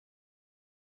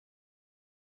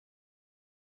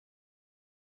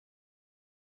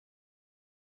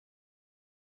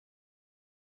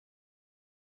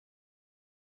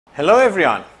Hello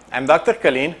everyone, I'm Dr.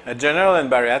 Kalin, a general and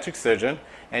bariatric surgeon,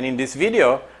 and in this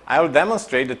video I will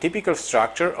demonstrate the typical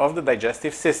structure of the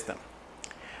digestive system.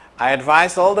 I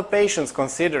advise all the patients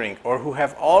considering or who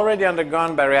have already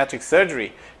undergone bariatric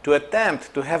surgery to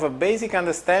attempt to have a basic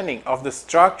understanding of the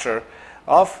structure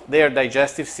of their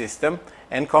digestive system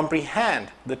and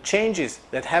comprehend the changes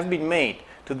that have been made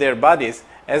to their bodies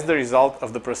as the result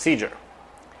of the procedure.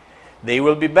 They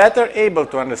will be better able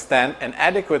to understand and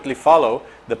adequately follow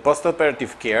the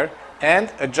postoperative care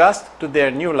and adjust to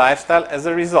their new lifestyle as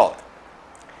a result.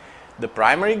 The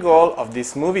primary goal of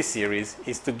this movie series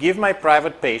is to give my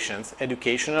private patients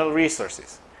educational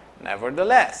resources.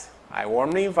 Nevertheless, I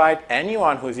warmly invite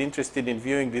anyone who is interested in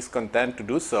viewing this content to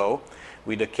do so,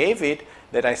 with the caveat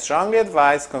that I strongly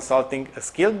advise consulting a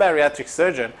skilled bariatric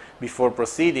surgeon before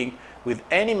proceeding with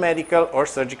any medical or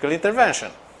surgical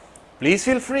intervention. Please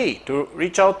feel free to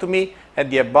reach out to me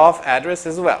at the above address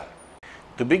as well.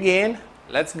 To begin,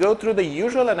 let's go through the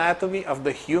usual anatomy of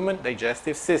the human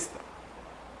digestive system.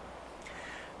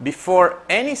 Before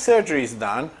any surgery is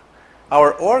done,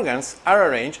 our organs are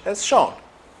arranged as shown.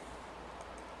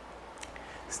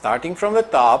 Starting from the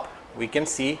top, we can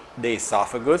see the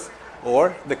esophagus,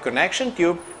 or the connection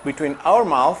tube between our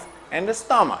mouth and the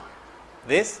stomach.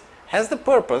 This has the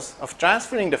purpose of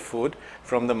transferring the food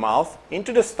from the mouth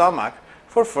into the stomach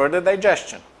for further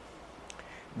digestion.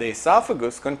 The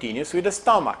esophagus continues with the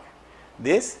stomach.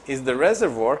 This is the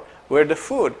reservoir where the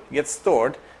food gets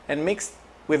stored and mixed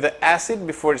with the acid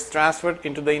before it's transferred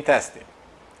into the intestine.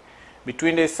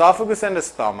 Between the esophagus and the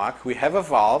stomach, we have a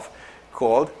valve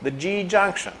called the GE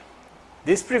junction.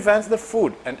 This prevents the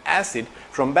food and acid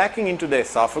from backing into the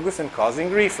esophagus and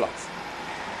causing reflux.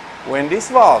 When this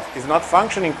valve is not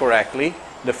functioning correctly,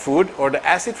 the food or the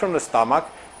acid from the stomach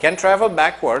can travel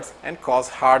backwards and cause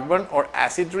heartburn or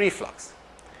acid reflux.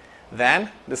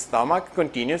 Then the stomach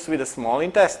continues with the small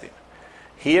intestine.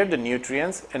 Here the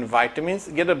nutrients and vitamins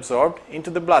get absorbed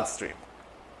into the bloodstream.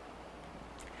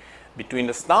 Between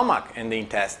the stomach and the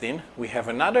intestine, we have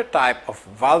another type of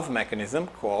valve mechanism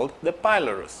called the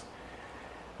pylorus.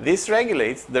 This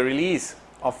regulates the release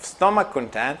of stomach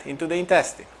content into the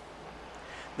intestine.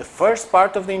 The first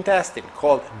part of the intestine,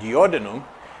 called duodenum,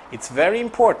 it's very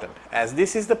important as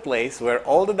this is the place where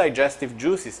all the digestive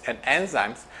juices and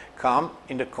enzymes come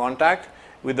into contact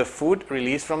with the food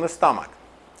released from the stomach.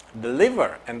 The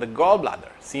liver and the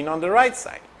gallbladder, seen on the right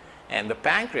side, and the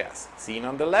pancreas, seen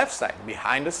on the left side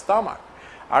behind the stomach,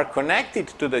 are connected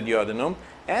to the duodenum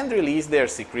and release their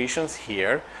secretions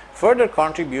here, further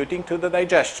contributing to the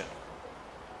digestion.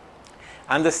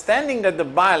 Understanding that the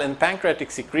bile and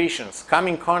pancreatic secretions come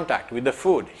in contact with the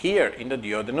food here in the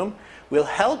duodenum will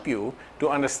help you to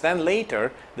understand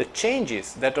later the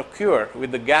changes that occur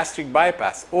with the gastric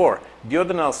bypass or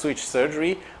duodenal switch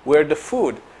surgery, where the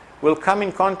food will come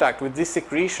in contact with this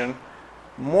secretion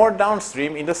more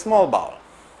downstream in the small bowel.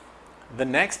 The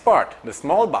next part, the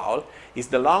small bowel, is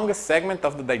the longest segment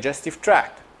of the digestive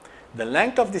tract. The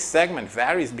length of this segment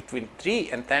varies between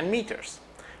 3 and 10 meters.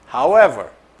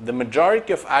 However, the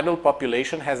majority of adult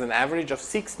population has an average of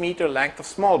 6-meter length of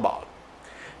small bowel.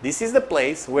 This is the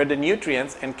place where the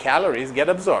nutrients and calories get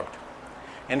absorbed.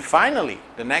 And finally,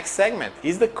 the next segment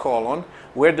is the colon,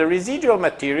 where the residual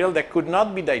material that could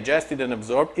not be digested and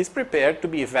absorbed is prepared to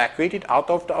be evacuated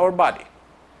out of our body.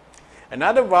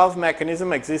 Another valve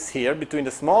mechanism exists here between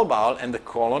the small bowel and the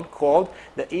colon called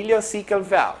the ileocecal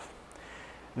valve.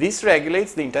 This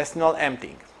regulates the intestinal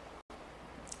emptying.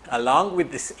 Along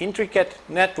with this intricate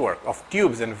network of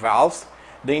tubes and valves,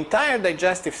 the entire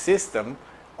digestive system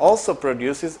also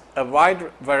produces a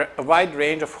wide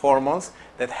range of hormones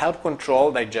that help control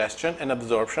digestion and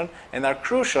absorption and are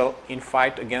crucial in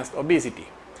fight against obesity.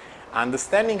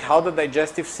 Understanding how the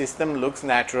digestive system looks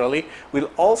naturally will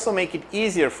also make it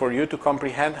easier for you to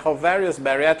comprehend how various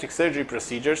bariatric surgery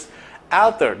procedures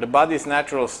alter the body's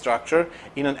natural structure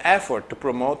in an effort to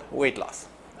promote weight loss.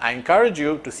 I encourage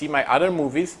you to see my other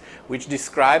movies which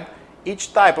describe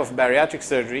each type of bariatric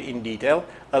surgery in detail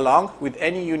along with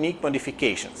any unique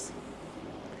modifications.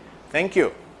 Thank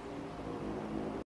you.